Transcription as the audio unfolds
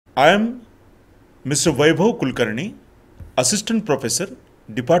I am Mr. Kulkarni, Assistant Professor,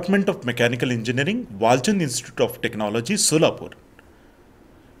 Department of Mechanical Engineering, Walchand Institute of Technology, Solapur.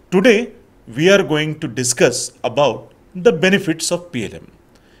 Today, we are going to discuss about the benefits of PLM.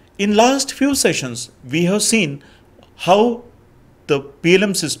 In last few sessions, we have seen how the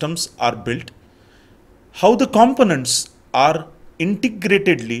PLM systems are built, how the components are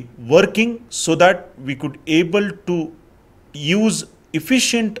integratedly working so that we could able to use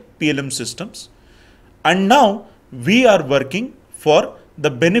efficient PLM systems, and now we are working for the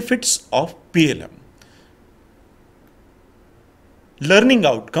benefits of PLM. Learning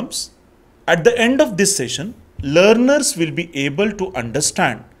outcomes. At the end of this session, learners will be able to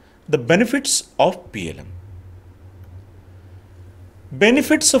understand the benefits of PLM.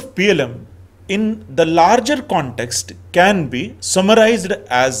 Benefits of PLM in the larger context can be summarized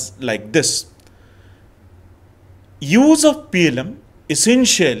as like this. Use of PLM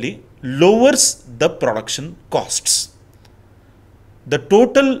essentially lowers the production costs. The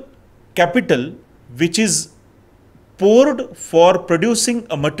total capital which is poured for producing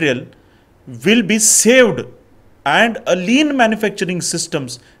a material will be saved, and a lean manufacturing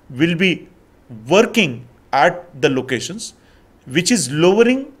systems will be working at the locations, which is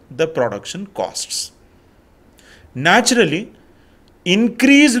lowering the production costs. Naturally,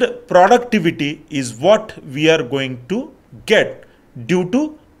 increased productivity is what we are going to get due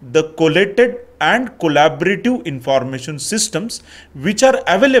to the collated and collaborative information systems which are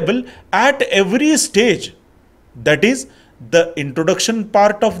available at every stage. That is the introduction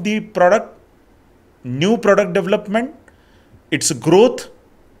part of the product, new product development, its growth,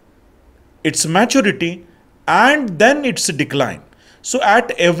 its maturity, and then its decline. So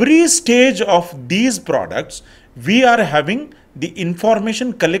at every stage of these products, we are having the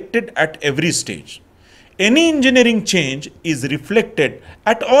information collected at every stage. Any engineering change is reflected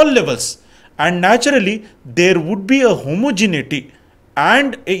at all levels, and naturally there would be a homogeneity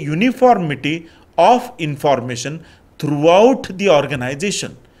and a uniformity of information throughout the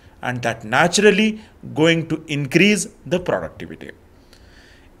organization, and that naturally going to increase the productivity.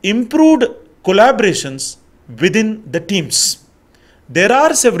 Improved collaborations within the teams. There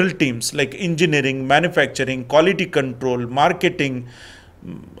are several teams like engineering, manufacturing, quality control, marketing,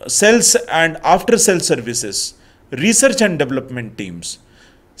 sales and after sales services, research and development teams,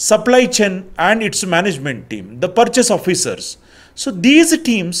 supply chain and its management team, the purchase officers. So these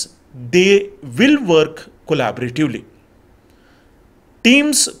teams, they will work collaboratively.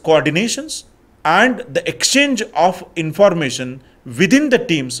 Teams coordinations and the exchange of information within the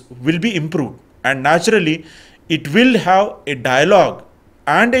teams will be improved, and naturally it will have a dialogue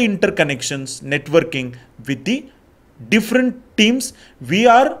and a interconnections networking with the different teams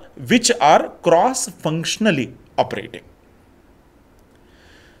which are cross-functionally operating.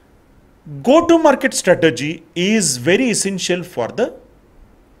 Go-to-market strategy is very essential for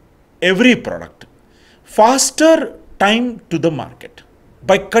every product. Faster time to the market.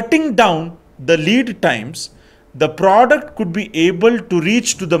 By cutting down the lead times, the product could be able to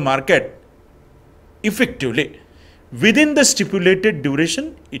reach to the market effectively. Within the stipulated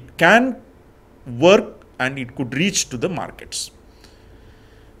duration, it can work and it could reach to the markets.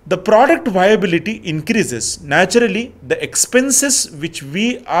 The product viability increases. Naturally, the expenses which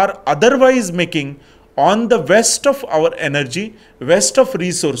we are otherwise making on the waste of our energy, waste of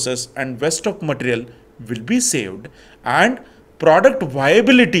resources and waste of material will be saved, and product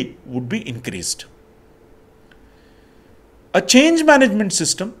viability would be increased. A change management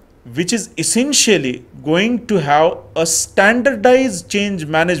system which is essentially going to have a standardized change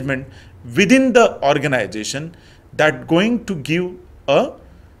management within the organization, that going to give a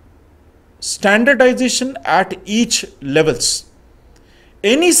standardization at each levels.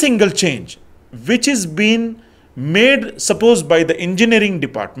 Any single change which is being made, suppose by the engineering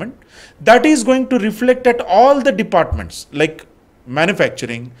department, that is going to reflect at all the departments like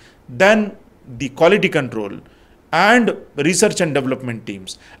manufacturing, then the quality control and research and development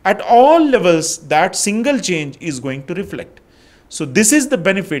teams. At all levels, that single change is going to reflect. So this is the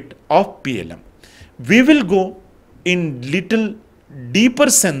benefit of PLM. We will go in little deeper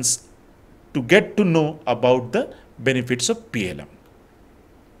sense to get to know about the benefits of PLM.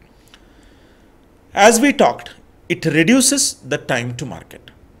 As we talked, it reduces the time to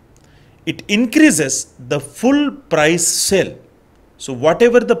market. It increases the full price sale. So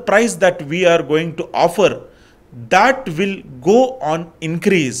whatever the price that we are going to offer, that will go on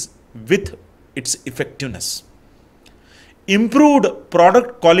increase with its effectiveness. Improved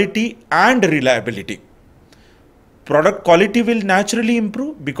product quality and reliability. Product quality will naturally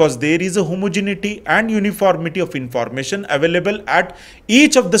improve because there is a homogeneity and uniformity of information available at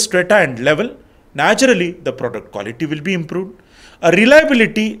each of the strata and level. Naturally, the product quality will be improved. A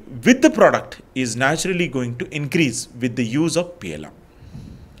reliability with the product is naturally going to increase with the use of PLM.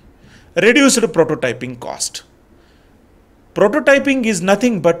 Reduced prototyping cost. Prototyping is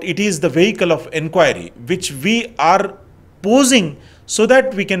nothing but it is the vehicle of inquiry which we are posing so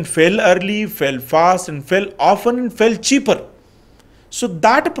that we can fail early, fail fast and fail often and fail cheaper. So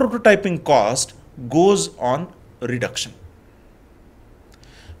that prototyping cost goes on reduction.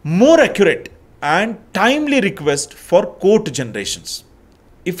 More accurate and timely request for quote generations.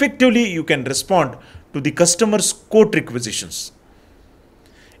 Effectively, you can respond to the customer's quote requisitions.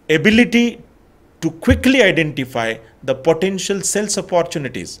 Ability to quickly identify the potential sales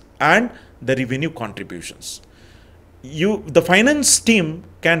opportunities and the revenue contributions. The finance team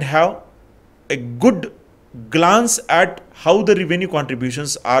can have a good glance at how the revenue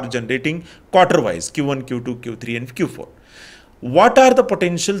contributions are generating quarter-wise, Q1, Q2, Q3 and Q4. What are the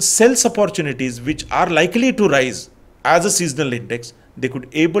potential sales opportunities which are likely to rise as a seasonal index? They could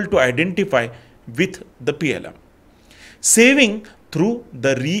able to identify with the PLM. Saving through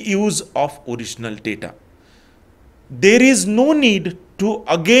the reuse of original data. There is no need to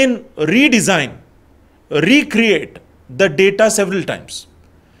again redesign, recreate the data several times.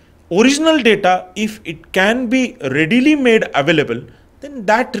 Original data, if it can be readily made available, then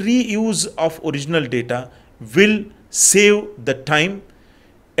that reuse of original data will save the time,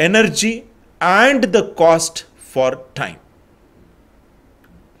 energy and the cost for time.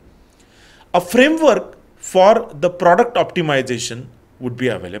 A framework for the product optimization would be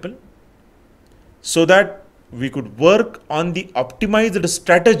available so that we could work on the optimized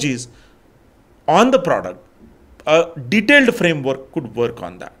strategies on the product. A detailed framework could work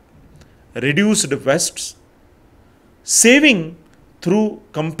on that. Reduced wastes, saving through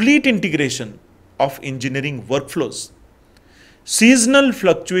complete integration of engineering workflows, seasonal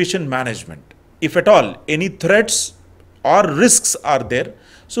fluctuation management. If at all any threats or risks are there,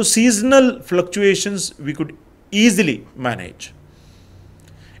 so seasonal fluctuations we could easily manage.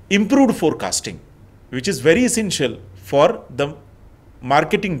 Improved forecasting, which is very essential for the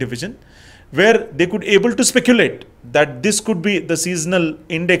marketing division, where they could able to speculate that this could be the seasonal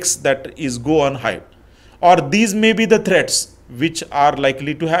index that is go on high, or these may be the threats which are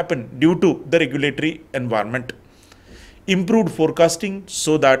likely to happen due to the regulatory environment. Improved forecasting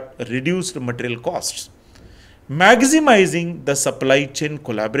so that reduced material costs. Maximizing the supply chain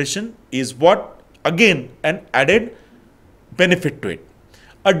collaboration is what again an added benefit to it.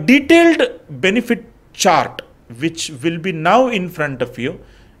 A detailed benefit chart which will be now in front of you,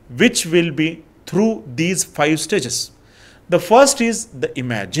 which will be through these 5 stages. The first is the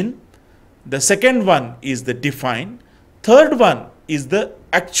imagine, the second one is the define, third one is the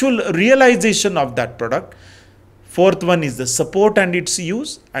actual realization of that product, fourth one is the support and its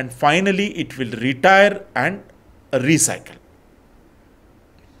use, and finally it will retire and recycle.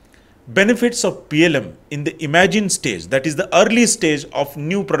 Benefits of PLM in the imagine stage, that is the early stage of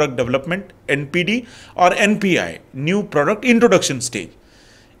new product development, NPD or NPI, new product introduction stage.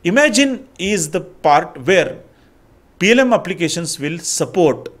 Imagine is the part where PLM applications will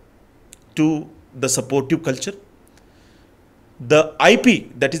support to the supportive culture. The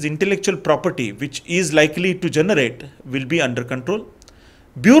IP, that is intellectual property, which is likely to generate, will be under control.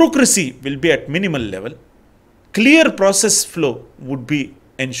 Bureaucracy will be at minimal level. Clear process flow would be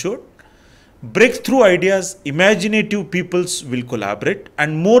ensured. Breakthrough ideas, imaginative peoples will collaborate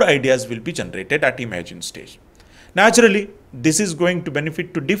and more ideas will be generated at imagine stage. Naturally, this is going to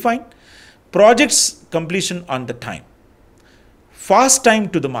benefit to define projects completion on the time, fast time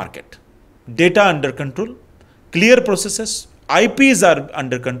to the market, data under control, clear processes, IPs are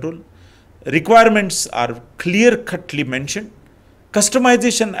under control, requirements are clear-cutly mentioned,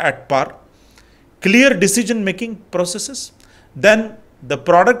 customization at par, clear decision-making processes, then the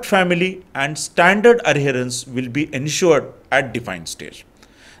product family and standard adherence will be ensured at defined stage.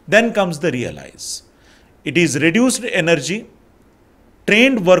 Then comes the realize. It is reduced energy,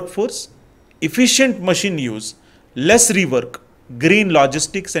 trained workforce, efficient machine use, less rework, green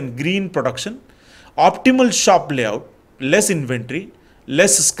logistics and green production, optimal shop layout, less inventory,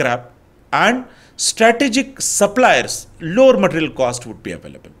 less scrap, and strategic suppliers, lower material cost would be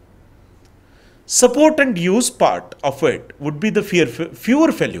available. Support and use part of it would be the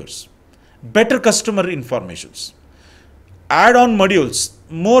fewer failures, better customer informations, add-on modules,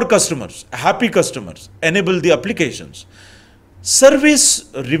 more customers, happy customers, enable the applications. Service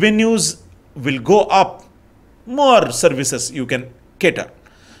revenues will go up, more services you can cater.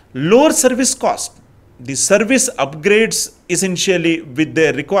 Lower service cost, the service upgrades essentially with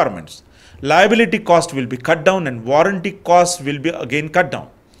their requirements. Liability cost will be cut down and warranty cost will be again cut down.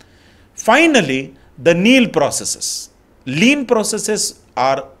 Finally, the lean processes. Lean processes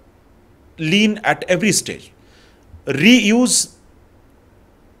are lean at every stage. Reuse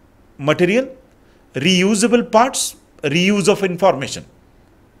material, reusable parts, reuse of information.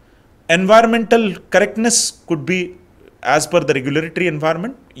 Environmental correctness could be as per the regulatory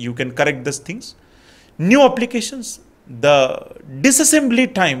environment, you can correct these things. New applications, the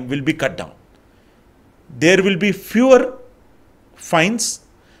disassembly time will be cut down. There will be fewer fines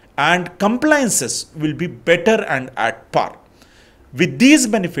and compliances will be better and at par. With these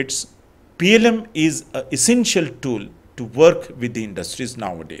benefits, PLM is an essential tool to work with the industries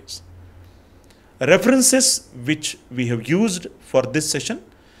nowadays. References which we have used for this session: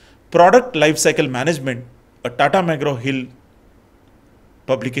 Product Lifecycle Management, a Tata McGraw-Hill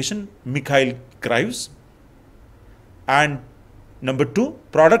publication, Mikhail Krives, and number 2,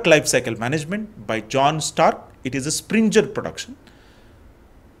 Product Lifecycle Management by John Stark. It is a Springer production.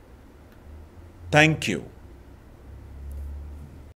 Thank you.